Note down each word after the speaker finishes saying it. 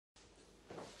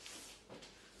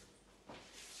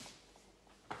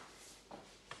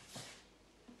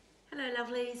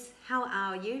lovelies, how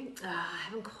are you? I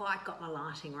haven't quite got my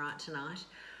lighting right tonight.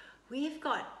 We've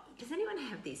got, does anyone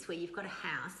have this where you've got a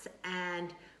house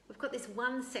and we've got this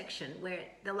one section where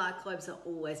the light globes are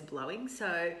always blowing?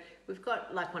 So we've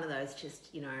got like one of those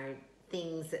just, you know,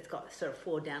 things that's got sort of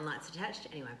 4 downlights attached.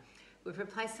 Anyway, we've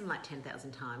replaced them like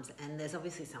 10,000 times and there's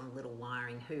obviously some little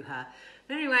wiring hoo-ha.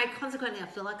 But anyway, consequently, I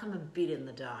feel like I'm a bit in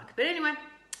the dark. But anyway,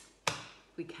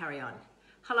 we carry on.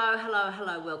 Hello, hello,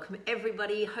 hello, welcome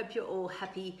everybody. Hope you're all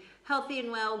happy, healthy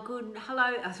and well. Good, hello,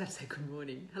 I was about to say good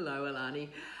morning. Hello, Alani.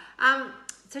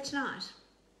 So tonight,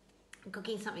 I'm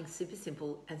cooking something super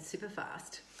simple and super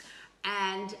fast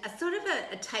and a sort of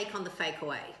a take on the fake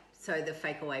away. So the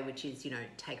fake away, which is, you know,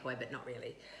 take away, but not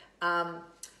really.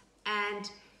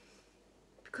 And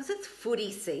because it's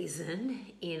footy season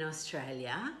in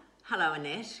Australia, hello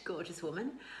Annette, gorgeous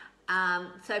woman.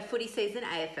 So footy season,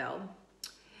 AFL.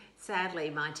 Sadly,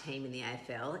 my team in the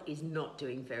AFL is not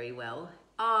doing very well.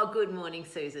 Oh, good morning,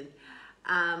 Susan.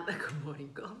 Good morning.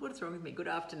 God, what's wrong with me? Good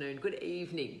afternoon. Good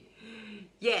evening.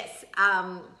 Yes.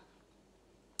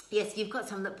 Yes, you've got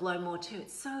some that blow more too.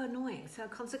 It's so annoying. So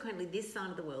consequently, this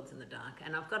side of the world's in the dark.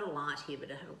 And I've got a light here,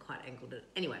 but I haven't quite angled it.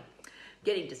 Anyway,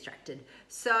 getting distracted.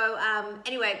 So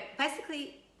anyway,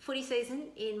 basically, footy season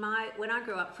when I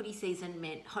grew up, footy season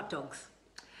meant hot dogs.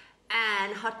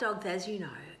 And hot dogs, as you know,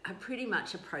 are pretty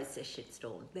much a processed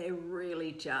shitstorm. They're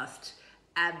really just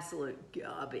absolute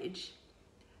garbage.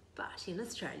 But in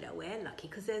Australia, we're lucky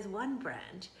because there's one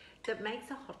brand that makes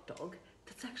a hot dog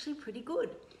that's actually pretty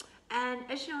good. And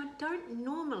as you know, I don't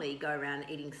normally go around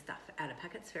eating stuff out of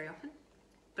packets very often,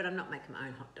 but I'm not making my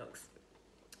own hot dogs.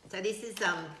 So this is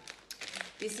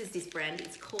this brand.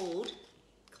 It's called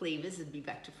Cleavers. It'll be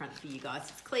back to front for you guys.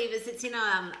 It's Cleavers. It's in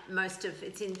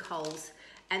it's in Coles.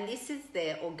 And this is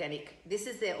their organic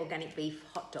beef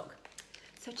hot dog.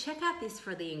 So check out this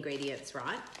for the ingredients,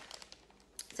 right?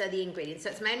 So the ingredients,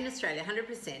 so it's made in Australia,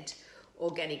 100%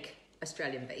 organic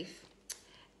Australian beef.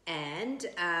 And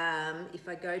if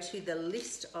I go to the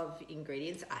list of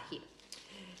ingredients, here.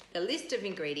 The list of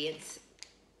ingredients,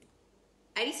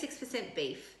 86%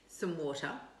 beef, some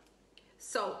water,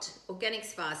 salt, organic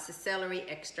spices, celery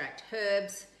extract,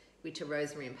 herbs, which are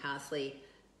rosemary and parsley,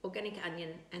 organic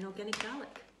onion and organic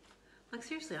garlic. Like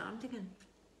seriously, I'm thinking,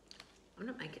 I'm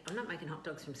not making hot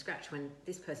dogs from scratch when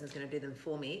this person's going to do them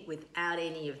for me without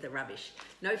any of the rubbish.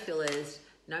 No fillers,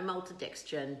 no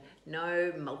maltodextrin,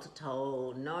 no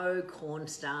maltitol, no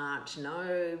cornstarch,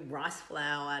 no rice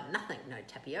flour, nothing, no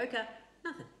tapioca,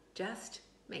 nothing, just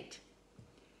meat.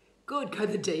 Good, go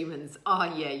the demons. Oh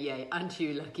yeah, aren't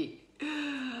you lucky?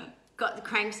 Got the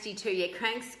Cranksty too, yeah.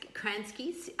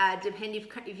 Kranskis depend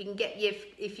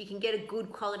if you can get a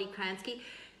good quality Kransky.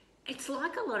 It's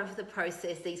like a lot of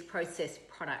these processed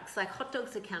products. Like hot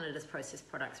dogs are counted as processed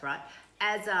products, right?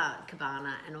 As are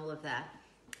Cabana and all of that.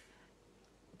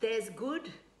 There's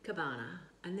good Cabana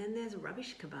and then there's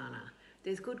rubbish Cabana.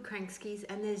 There's good Kranskis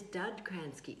and there's dud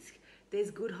Kranskis.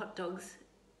 There's good hot dogs,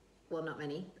 well not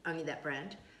many, only that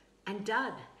brand, and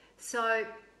dud. So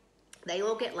they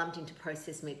all get lumped into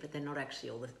processed meat, but they're not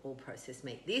actually all processed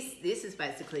meat. This is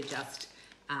basically just,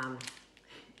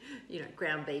 you know,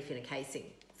 ground beef in a casing.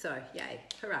 So, yay,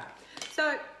 hurrah.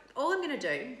 So, all I'm going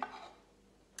to do,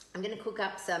 I'm going to cook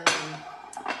up some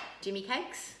Jimmy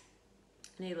cakes.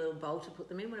 I need a little bowl to put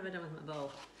them in. What have I done with my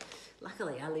bowl?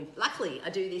 Luckily, I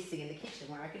do this thing in the kitchen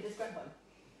where I can just grab one.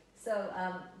 So,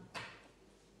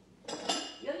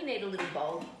 you only need a little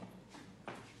bowl.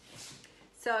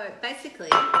 So, basically,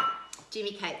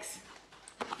 Jimmy cakes,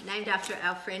 named after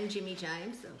our friend Jimmy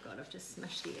James. Oh God, I've just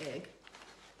smashed the egg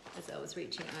as I was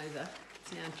reaching over.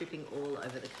 It's now dripping all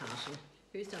over the carton.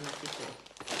 Who's done that before?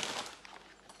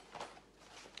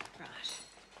 Right.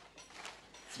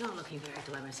 It's not looking very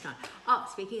glamorous, no. Oh,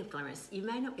 speaking of glamorous, you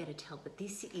may not be able to tell, but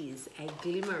this is a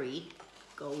glimmery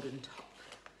golden top,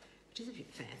 which is a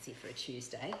bit fancy for a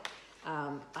Tuesday.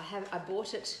 I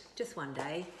bought it just one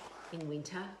day in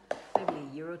winter, maybe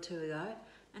a year or two ago.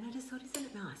 And I just thought, isn't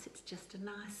it nice? It's just a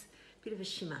nice bit of a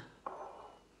shimmer.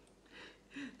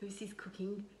 Lucy's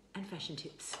cooking and fashion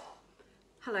tips.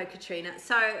 Hello, Katrina.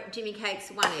 So, Jimmy cakes,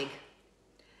 1 egg.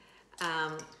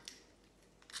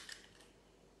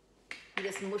 You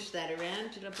just mush that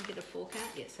around. Did I get a fork out?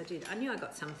 Yes, I did. I knew I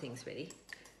got some things ready.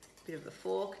 Bit of a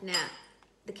fork. Now,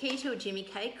 the key to a Jimmy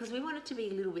cake, because we want it to be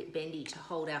a little bit bendy to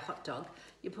hold our hot dog,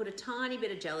 you put a tiny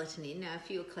bit of gelatin in. Now, if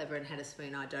you were clever and had a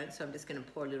spoon, I don't, so I'm just going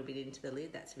to pour a little bit into the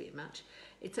lid. That's a bit much.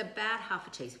 It's about half a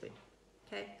teaspoon,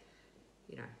 okay?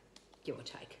 You know, give or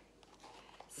take.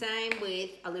 Same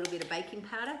with a little bit of baking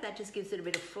powder. That just gives it a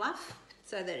bit of fluff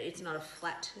so that it's not a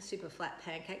super flat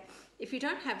pancake. If you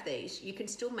don't have these, you can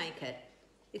still make it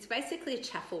It's basically a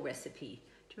chaffle recipe.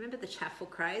 Do you remember the chaffle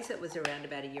craze that was around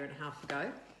about 1.5 years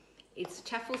ago?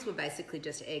 Chaffles were basically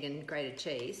just egg and grated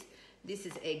cheese. This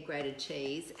is egg, grated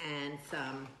cheese, and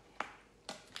some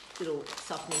little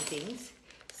softening things.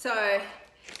 So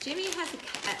Jimmy has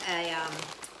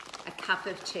a cup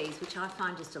of cheese, which I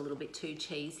find just a little bit too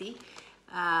cheesy.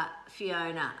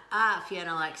 Fiona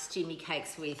likes Jimmy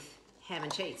cakes with ham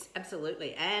and cheese,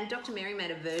 absolutely. And Dr. Mary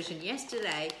made a version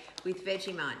yesterday with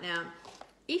Vegemite. Now,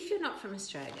 if you're not from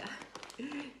Australia,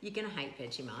 you're gonna hate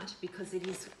Vegemite because it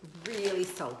is really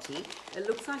salty. It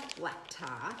looks like black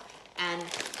tar, and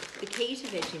the key to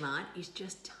Vegemite is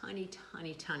just tiny,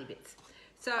 tiny, tiny bits.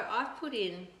 So I've put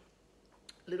in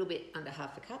a little bit under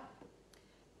half a cup.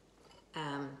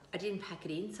 I didn't pack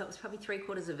it in, so it was probably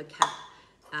 3/4 of a cup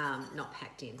not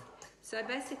packed in. So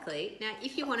basically, now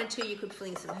if you wanted to, you could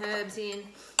fling some herbs in.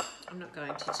 I'm not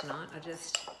going to tonight. I'm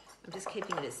just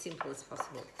keeping it as simple as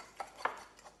possible.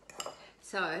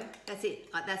 So that's it.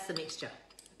 That's the mixture.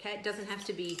 Okay, it doesn't have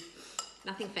to be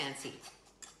nothing fancy.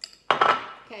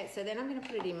 Okay, so then I'm going to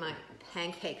put it in my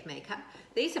pancake maker.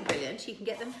 These are brilliant. You can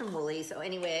get them from Woolies or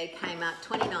anywhere. Kmart,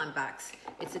 29 bucks.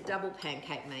 It's a double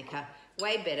pancake maker.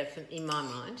 Way better in my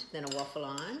mind than a waffle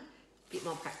iron. A bit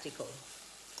more practical.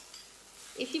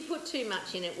 If you put too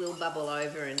much in, it will bubble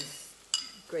over and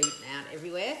grease out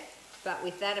everywhere. But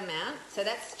with that amount, so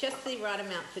that's just the right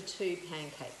amount for 2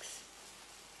 pancakes.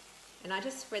 And I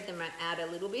just spread them out a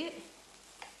little bit.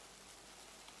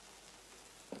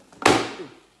 Ooh,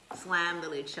 slam the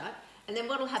lid shut. And then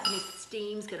what'll happen is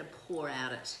steam's gonna pour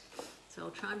out it. So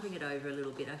I'll try and bring it over a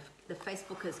little bit. The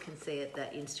Facebookers can see it, the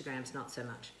Instagrams not so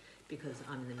much because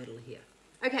I'm in the middle here.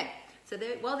 Okay, so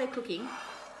while they're cooking,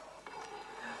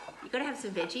 you've gotta have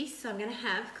some veggies. So I'm gonna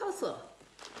have coleslaw.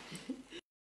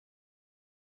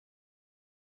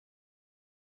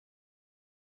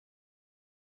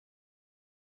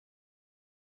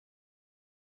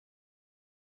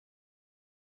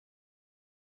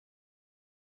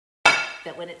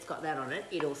 That when it's got that on it,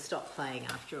 it'll stop playing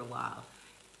after a while.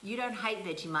 You don't hate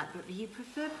Vegemite, but you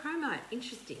prefer Promite.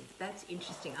 Interesting. That's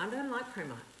interesting. I don't like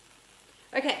Promite.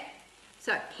 Okay,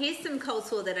 so here's some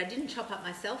coleslaw that I didn't chop up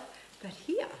myself, but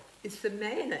here is some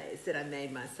mayonnaise that I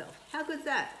made myself. How good's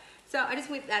that? So I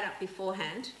just whipped that up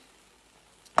beforehand.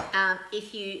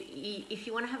 If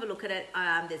you want to have a look at it,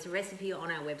 there's a recipe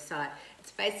on our website.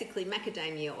 It's basically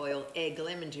macadamia oil, egg,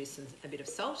 lemon juice, and a bit of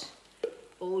salt,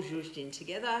 all zhuzhed in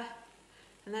together.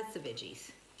 And that's the veggies.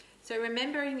 So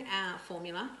remembering our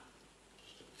formula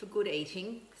for good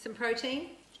eating, some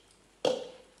protein,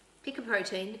 pick a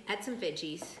protein, add some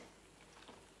veggies,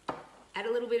 add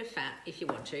a little bit of fat if you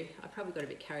want to. I probably got a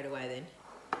bit carried away then.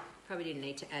 Probably didn't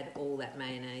need to add all that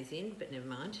mayonnaise in, but never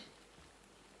mind.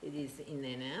 It is in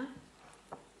there now.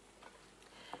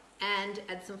 And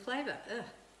add some flavour.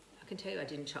 I can tell you I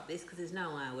didn't chop this because there's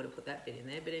no way I would have put that bit in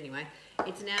there. But anyway,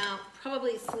 it's now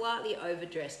probably slightly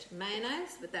overdressed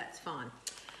mayonnaise, but that's fine.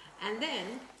 And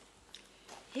then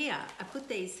here I put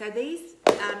these. So these,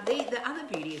 the other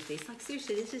beauty of this, like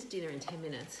seriously, this is dinner in 10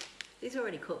 minutes. These are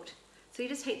already cooked. So you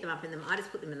just heat them up in them. I just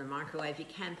put them in the microwave. You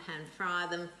can pan fry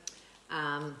them.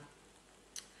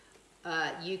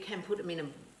 You can put them in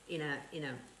a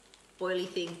boily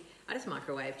thing. I just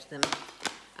microwaved them.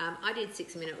 I did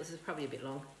 6 minutes, which was probably a bit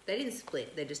long. They didn't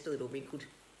split, they're just a little wrinkled.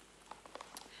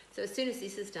 So as soon as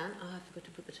this is done, I forgot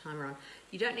to put the timer on.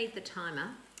 You don't need the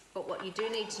timer, but what you do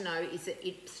need to know is that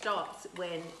it stops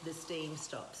when the steam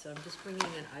stops. So I'm just bringing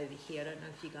it over here. I don't know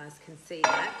if you guys can see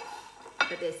that,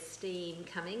 but there's steam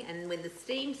coming, and when the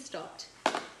steam stopped,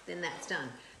 then that's done.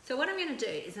 So what I'm gonna do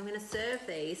is I'm gonna serve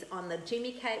these on the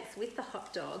Jimmy cakes with the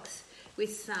hot dogs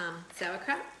with some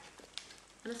sauerkraut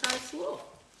and a side of slaw.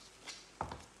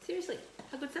 Seriously,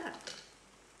 how good's that?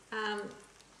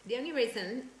 The only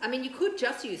reason, I mean, you could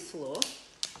just use slaw,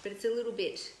 but it's a little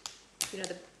bit, you know,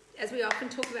 as we often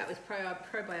talk about with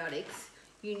probiotics,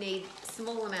 you need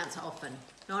small amounts often,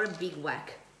 not a big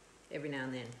whack every now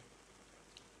and then.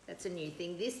 That's a new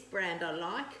thing. This brand I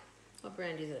like. What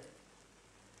brand is it?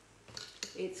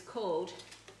 It's called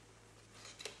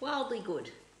Wildly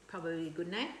Good. Probably a good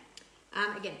name.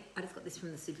 Again, I just got this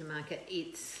from the supermarket.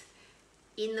 It's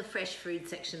in the fresh food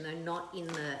section though, not in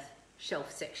the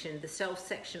shelf section. The shelf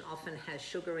section often has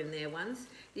sugar in their ones.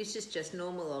 This is just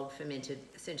normal old fermented,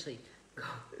 essentially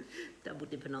double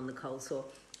dipping on the coleslaw.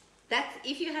 That's,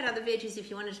 if you had other veggies,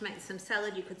 if you wanted to make some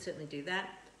salad, you could certainly do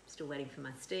that. Still waiting for my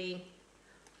steam.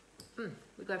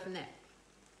 We go from there.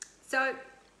 So,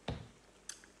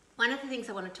 one of the things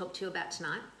I want to talk to you about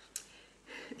tonight,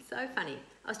 it's so funny.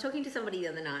 I was talking to somebody the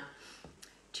other night.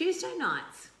 Tuesday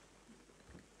nights,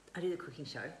 I do the cooking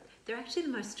show. They're actually the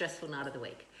most stressful night of the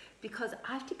week because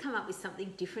I have to come up with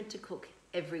something different to cook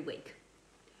every week.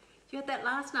 You had that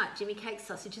last night, Jimmy cake,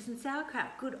 sausages and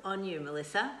sauerkraut. Good on you,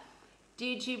 Melissa.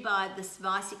 Did you buy the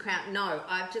spicy kraut? No,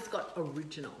 I've just got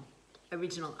original.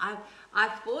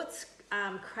 I've bought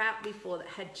kraut before that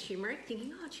had turmeric,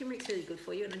 thinking, oh, turmeric's really good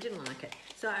for you, and I didn't like it.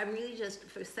 So I really just,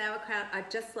 for sauerkraut, I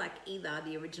just like either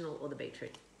the original or the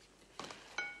beetroot.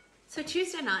 So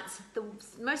Tuesday night's the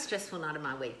most stressful night of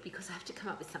my week because I have to come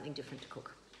up with something different to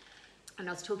cook. And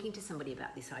I was talking to somebody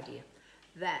about this idea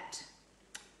that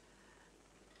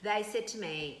they said to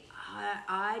me,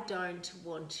 I don't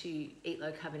want to eat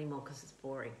low carb anymore because it's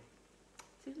boring.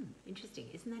 So, interesting.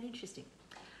 Isn't that interesting?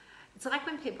 It's like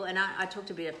when people, and I talked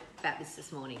a bit about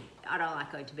this morning, I don't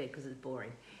like going to bed because it's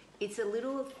boring. It's a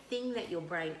little thing that your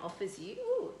brain offers you.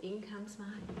 Ooh, in comes my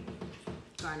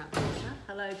grown-up daughter.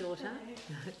 Hello, daughter.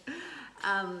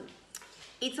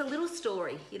 It's a little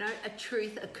story, you know, a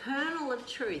truth, a kernel of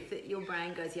truth that your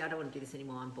brain goes, yeah, I don't want to do this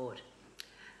anymore, I'm bored.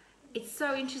 It's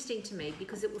so interesting to me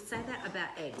because it will say that about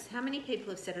eggs. How many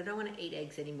people have said, I don't want to eat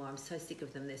eggs anymore, I'm so sick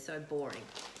of them, they're so boring.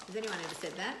 Has anyone ever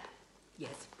said that?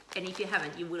 Yes. And if you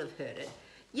haven't, you would have heard it.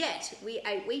 Yet, we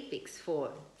ate Weet-Bix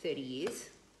for 30 years.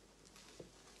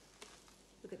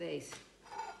 Look at these.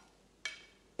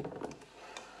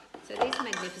 So these are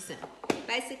magnificent.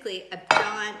 Basically, a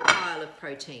giant pile of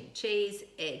protein. Cheese,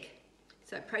 egg.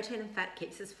 So protein and fat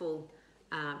keeps us full.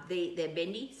 They're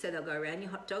bendy, so they'll go around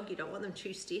your hot dog. You don't want them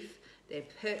too stiff.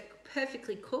 They're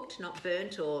perfectly cooked, not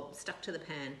burnt or stuck to the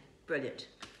pan. Brilliant.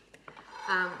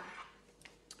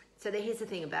 So here's the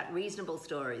thing about reasonable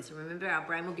stories. Remember, our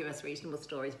brain will give us reasonable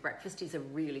stories. Breakfast is a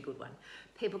really good one.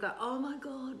 People go, oh my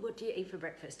God, what do you eat for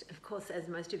breakfast? Of course, as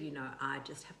most of you know, I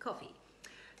just have coffee.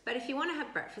 But if you want to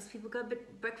have breakfast, people go,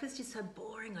 but breakfast is so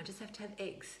boring, I just have to have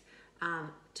eggs.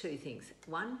 Two things.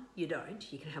 One, you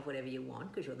don't. You can have whatever you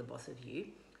want because you're the boss of you.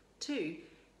 Two,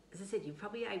 as I said, you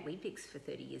probably ate Weet-Bix for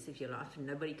 30 years of your life and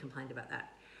nobody complained about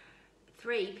that.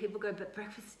 Three, people go, but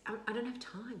breakfast, I don't have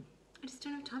time. I just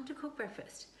don't have time to cook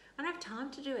breakfast. I don't have time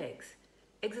to do eggs.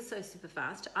 Eggs are so super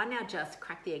fast. I now just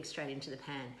crack the eggs straight into the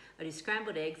pan. I do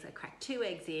scrambled eggs. I crack 2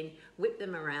 eggs in, whip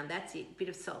them around. That's it. Bit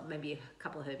of salt, maybe a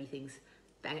couple of herby things.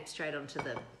 Bang it straight onto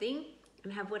the thing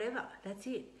and have whatever. That's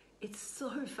it. It's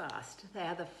so fast. They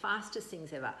are the fastest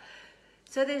things ever.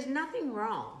 So there's nothing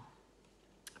wrong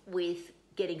with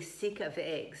getting sick of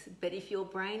eggs. But if your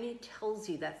brain tells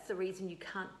you that's the reason you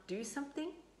can't do something,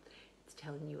 it's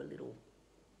telling you a little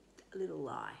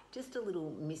lie, just a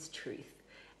little mistruth.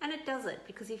 And it does it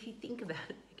because if you think about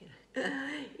it,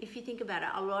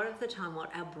 a lot of the time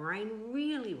what our brain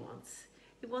really wants,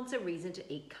 it wants a reason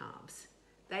to eat carbs.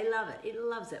 They love it. It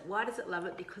loves it. Why does it love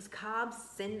it? Because carbs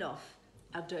send off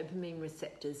our dopamine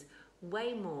receptors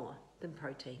way more than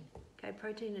protein. Okay,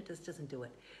 protein, it just doesn't do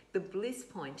it. The bliss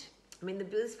point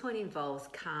involves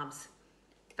carbs,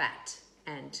 fat,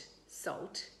 and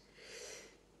salt.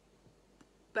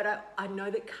 But I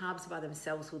know that carbs by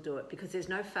themselves will do it because there's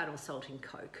no fat or salt in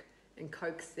Coke. And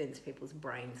Coke sends people's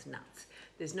brains nuts.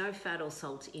 There's no fat or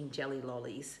salt in jelly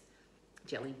lollies,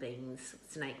 jelly beans,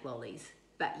 snake lollies,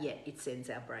 but yet it sends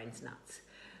our brains nuts.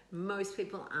 Most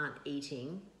people aren't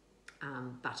eating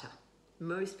butter.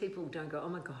 Most people don't go, oh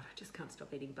my God, I just can't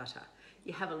stop eating butter.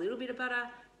 You have a little bit of butter,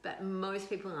 but most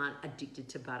people aren't addicted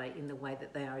to butter in the way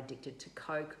that they are addicted to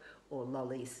Coke or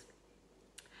lollies.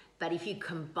 But if you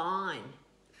combine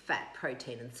fat,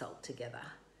 protein and salt together,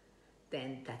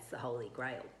 then that's the holy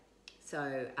grail.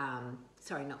 So,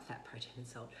 sorry, not fat, protein and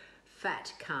salt,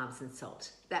 fat, carbs and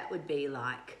salt. That would be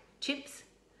like chips,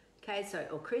 okay, so,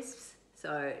 or crisps.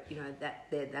 So, you know,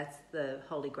 that's the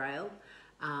holy grail.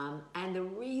 And the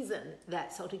reason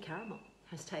that salted caramel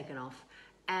has taken off,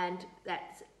 and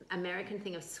that American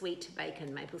thing of sweet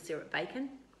bacon, maple syrup bacon,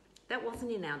 that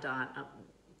wasn't in our diet up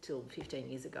till 15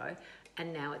 years ago.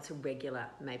 And now it's a regular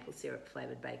maple syrup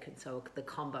flavoured bacon. So the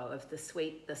combo of the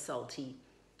sweet, the salty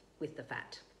with the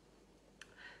fat.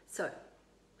 So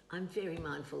I'm very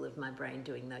mindful of my brain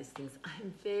doing those things.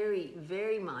 I'm very,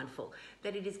 very mindful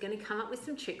that it is going to come up with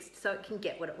some tricks so it can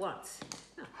get what it wants.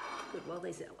 Oh, good. Well,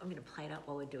 I'm going to plate up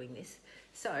while we're doing this.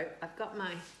 So I've got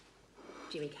my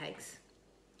Jimmy cakes.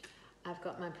 I've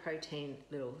got my protein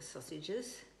little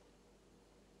sausages.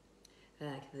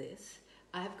 Like this.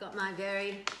 I have got my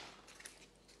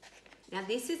now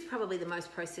this is probably the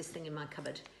most processed thing in my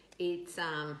cupboard. It's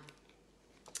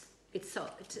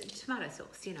tomato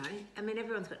sauce, you know. I mean,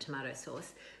 everyone's got tomato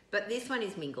sauce, but this one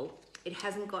is mingle. It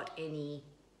hasn't got any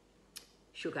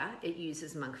sugar. It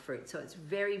uses monk fruit, so it's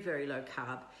very, very low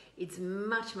carb. It's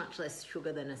much, much less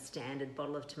sugar than a standard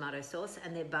bottle of tomato sauce,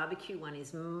 and their barbecue one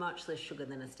is much less sugar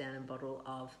than a standard bottle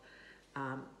of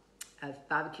of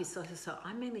barbecue sauces. So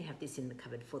I mainly have this in the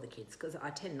cupboard for the kids because I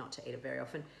tend not to eat it very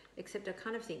often, except I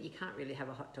kind of think you can't really have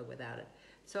a hot dog without it.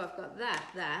 So I've got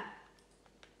that,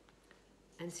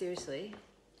 and seriously,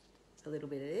 a little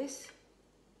bit of this.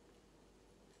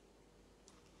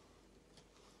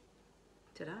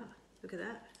 Ta-da, look at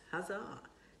that, huzzah.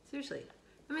 Seriously,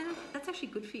 I mean, that's actually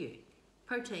good for you.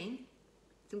 Protein,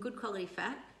 some good quality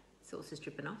fat, sauce is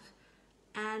dripping off,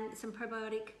 and some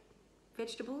probiotic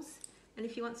vegetables. And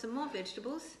if you want some more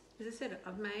vegetables, as I said,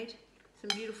 I've made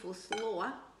some beautiful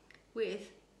slaw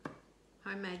with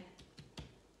homemade.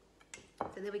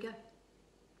 So there we go,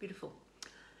 beautiful.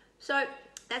 So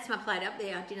that's my plate up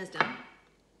there, dinner's done.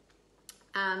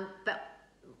 But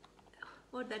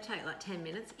what did that take, like 10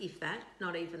 minutes, if that,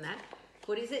 not even that.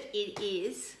 What is it? It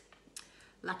is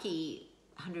lucky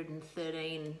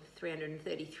 113,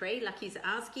 333. Lucky's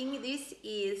asking. This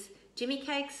is Jimmy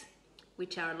cakes,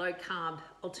 which are a low carb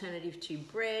alternative to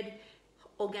bread,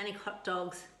 organic hot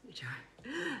dogs, which are a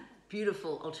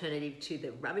beautiful alternative to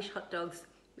the rubbish hot dogs,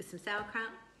 with some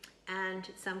sauerkraut and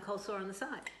some coleslaw on the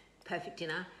side. Perfect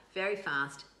dinner, very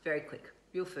fast, very quick.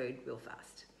 Real food, real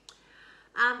fast.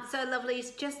 So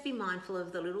lovelies, just be mindful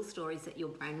of the little stories that your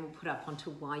brain will put up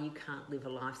onto why you can't live a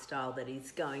lifestyle that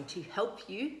is going to help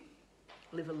you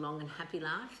live a long and happy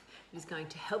life. It is going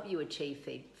to help you achieve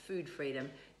food freedom.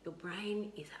 Your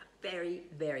brain is a very,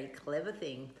 very clever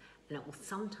thing, and it will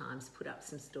sometimes put up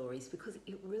some stories because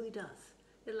it really does.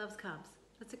 It loves carbs.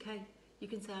 That's okay. You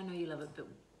can say, I know you love it, but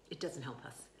it doesn't help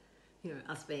us. You know,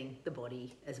 us being the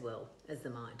body as well as the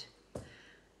mind.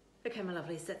 Okay, my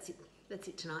lovelies, that's it. That's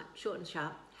it tonight, short and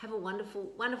sharp. Have a wonderful,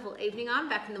 wonderful evening. I'm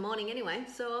back in the morning anyway,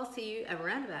 so I'll see you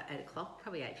around about 8 o'clock,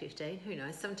 probably 8:15, who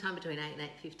knows, sometime between 8 and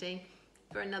 8:15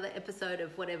 for another episode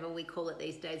of whatever we call it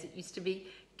these days. It used to be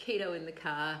keto in the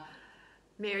car.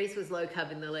 Mary's was low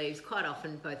carb in the leaves. Quite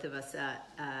often, both of us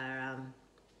are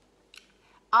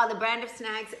the brand of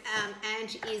snags.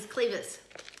 Ange is Cleavers.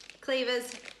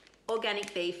 Cleavers,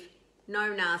 organic beef,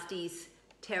 no nasties,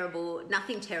 terrible,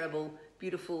 nothing terrible,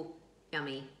 beautiful,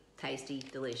 yummy, tasty,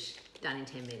 delish, done in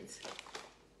 10 minutes.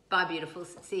 Bye,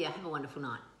 beautifuls. See ya. Have a wonderful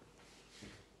night.